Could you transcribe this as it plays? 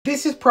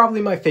This is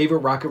probably my favorite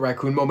Rocket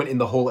Raccoon moment in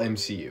the whole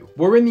MCU.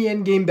 We're in the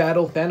endgame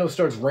battle, Thanos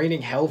starts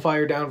raining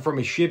hellfire down from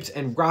his ships,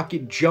 and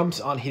Rocket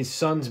jumps on his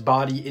son's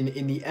body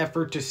in the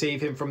effort to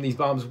save him from these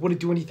bombs. Would it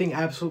do anything?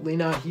 Absolutely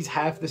not. He's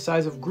half the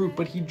size of Groot,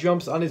 but he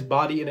jumps on his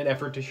body in an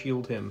effort to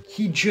shield him.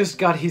 He just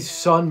got his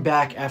son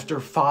back after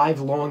 5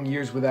 long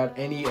years without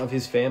any of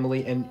his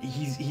family, and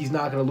he's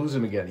not going to lose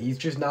him again. He's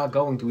just not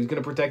going to. He's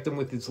going to protect them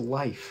with his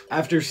life.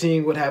 After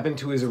seeing what happened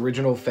to his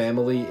original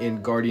family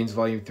in Guardians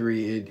Volume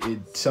 3,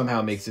 it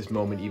somehow makes this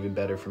moment even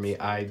better for me.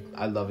 I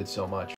love it so much.